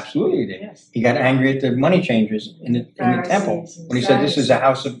 Yes. Absolutely he did. Yes. He got angry at the money changers in the temple Pharisees and when he said this is a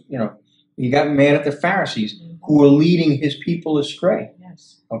house of, he got mad at the Pharisees who were leading his people astray.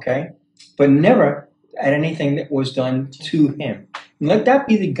 Yes. Okay? But never at anything that was done to him. And let that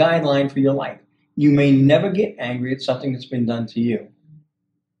be the guideline for your life. You may never get angry at something that's been done to you.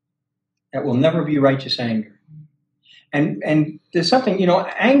 That will never be righteous anger. And there's something,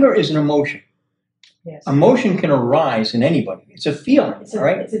 anger is an emotion. Yes. Emotion can arise in anybody. It's a feeling, It's all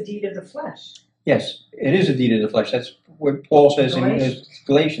right? It's a deed of the flesh. Yes, it is a deed of the flesh. That's what Paul says in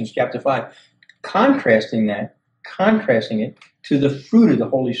Galatians chapter 5. Contrasting it to the fruit of the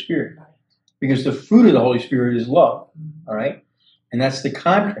Holy Spirit. Right. Because the fruit of the Holy Spirit is love, Mhm. all right? And that's the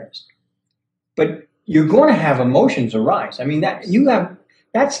contrast. But you're going to have emotions arise. I mean,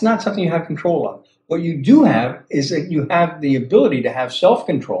 that's not something you have control of. What you do have is that you have the ability to have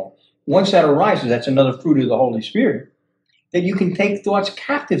self-control. Once that arises, that's another fruit of the Holy Spirit, that you can take thoughts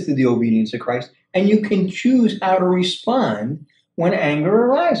captive to the obedience of Christ, and you can choose how to respond when anger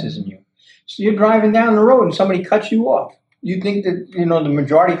arises in you. So you're driving down the road and somebody cuts you off. You think that, the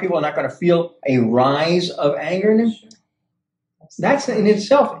majority of people are not going to feel a rise of anger in them? That in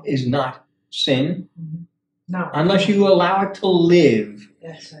itself is not sin, No. unless you allow it to live.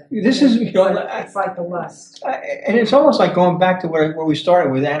 That's right. This is, It's like the lust. and it's almost like going back to where we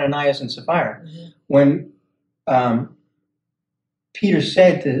started with Ananias and Sapphira. Mm-hmm. When Peter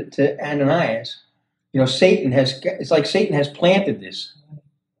said to Ananias, it's like Satan has planted this,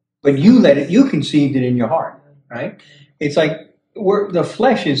 but you conceived it in your heart, right? It's like we're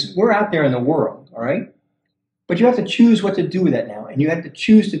out there in the world, all right? But you have to choose what to do with that now. And you have to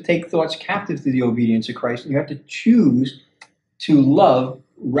choose to take thoughts captive to the obedience of Christ. And you have to choose to love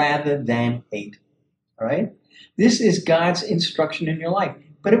rather than hate. All right? This is God's instruction in your life.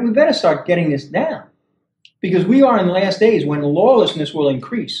 But we better start getting this down. Because we are in the last days when lawlessness will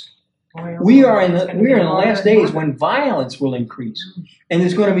increase. We are in the last days when violence will increase. And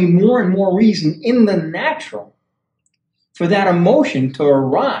there's going to be more and more reason in the natural for that emotion to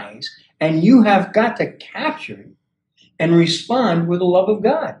arise. And you have got to capture it and respond with the love of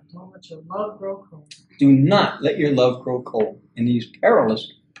God. Don't let your love grow cold. Do not let your love grow cold in these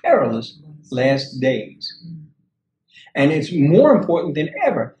perilous, perilous last days. And it's more important than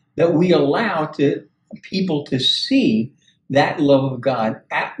ever that we allow people to see that love of God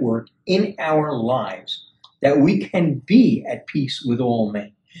at work in our lives, that we can be at peace with all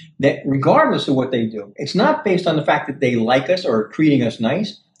men, that regardless of what they do, it's not based on the fact that they like us or are treating us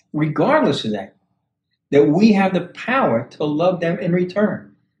nice, regardless of that we have the power to love them in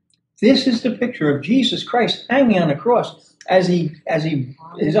return. This is the picture of Jesus Christ hanging on the cross as he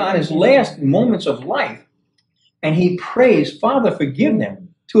is on his last moments of life, and he prays, Father, forgive them,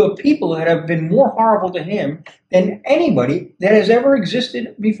 to a people that have been more horrible to him than anybody that has ever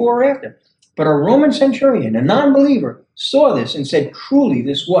existed before or after. But a Roman centurion, a non-believer, saw this and said, truly,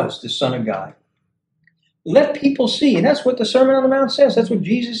 this was the Son of God. Let people see, and that's what the Sermon on the Mount says. That's what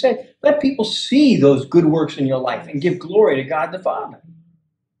Jesus said. Let people see those good works in your life and give glory to God the Father.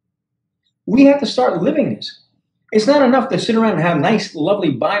 We have to start living this. It's not enough to sit around and have nice,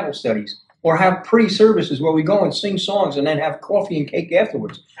 lovely Bible studies or have pretty services where we go and sing songs and then have coffee and cake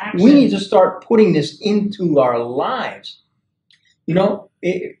afterwards. Action. We need to start putting this into our lives. You know,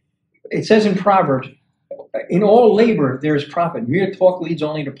 it says in Proverbs, in all labor there is profit. Mere talk leads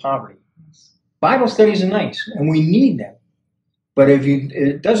only to poverty. Bible studies are nice, and we need them. But if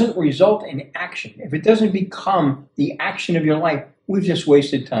it doesn't result in action, if it doesn't become the action of your life, we've just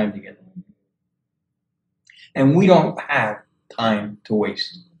wasted time together. And we don't have time to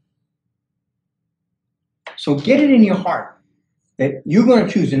waste. So get it in your heart that you're going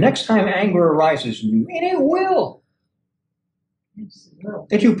to choose the next time anger arises in you, and it will,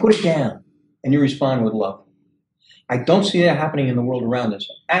 that you put it down and you respond with love. I don't see that happening in the world around us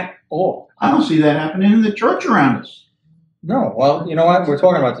at all. I don't see that happening in the church around us. No, well, you know what? We're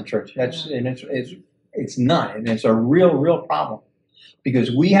talking about the church. It's not, and it's a real problem, because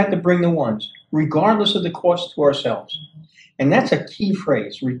we have to bring the ones, regardless of the cost to ourselves. And that's a key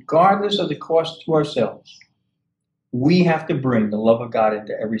phrase, regardless of the cost to ourselves. We have to bring the love of God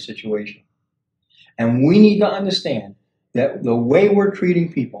into every situation. And we need to understand that the way we're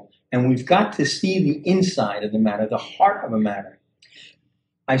treating people, and we've got to see the inside of the matter, the heart of a matter.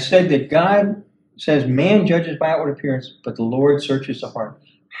 I said that God says man judges by outward appearance, but the Lord searches the heart.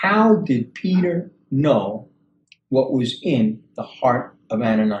 How did Peter know what was in the heart of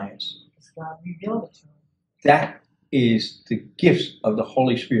Ananias? God revealed it to him. That is the gifts of the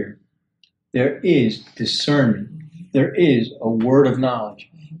Holy Spirit. There is discernment. There is a word of knowledge.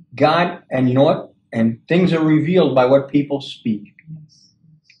 God, and you know what? And things are revealed by what people speak.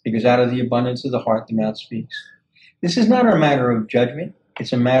 Because out of the abundance of the heart, the mouth speaks. This is not a matter of judgment.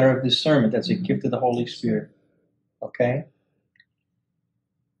 It's a matter of discernment. That's a gift of the Holy Spirit. Okay?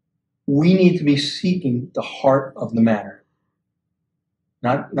 We need to be seeking the heart of the matter.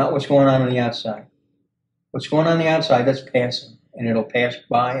 Not what's going on the outside. What's going on the outside, that's passing. And it'll pass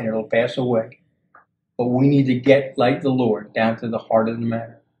by and it'll pass away. But we need to get, like the Lord, down to the heart of the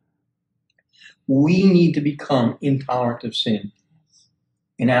matter. We need to become intolerant of sin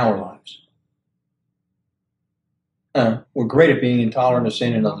in our lives. We're great at being intolerant of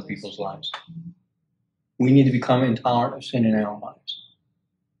sin in other people's lives. We need to become intolerant of sin in our lives.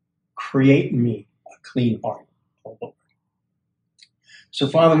 Create in me a clean heart, O Lord. So,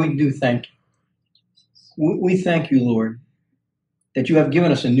 Father, we do thank you. We thank you, Lord, that you have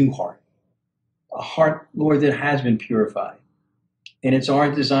given us a new heart. A heart, Lord, that has been purified. And it's our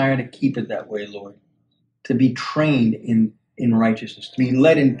desire to keep it that way, Lord. To be trained in righteousness. To be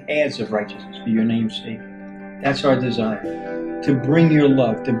led in paths of righteousness for your name's sake. That's our desire. To bring your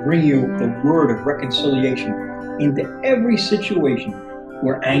love. To bring you the word of reconciliation into every situation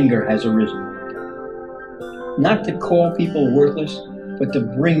where anger has arisen. Not to call people worthless, but to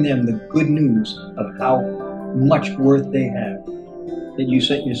bring them the good news of how much worth they have. That you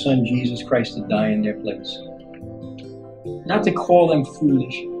sent your Son, Jesus Christ, to die in their place. Not to call them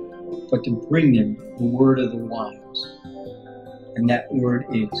foolish, but to bring them the word of the wise. And that word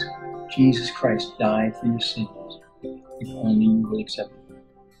is, Jesus Christ died for your sins, if only you will accept it.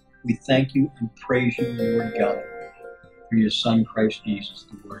 We thank you and praise you, Lord God, for your Son, Christ Jesus,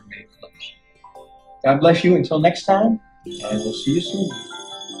 the Word made flesh. God bless you until next time, and we'll see you soon.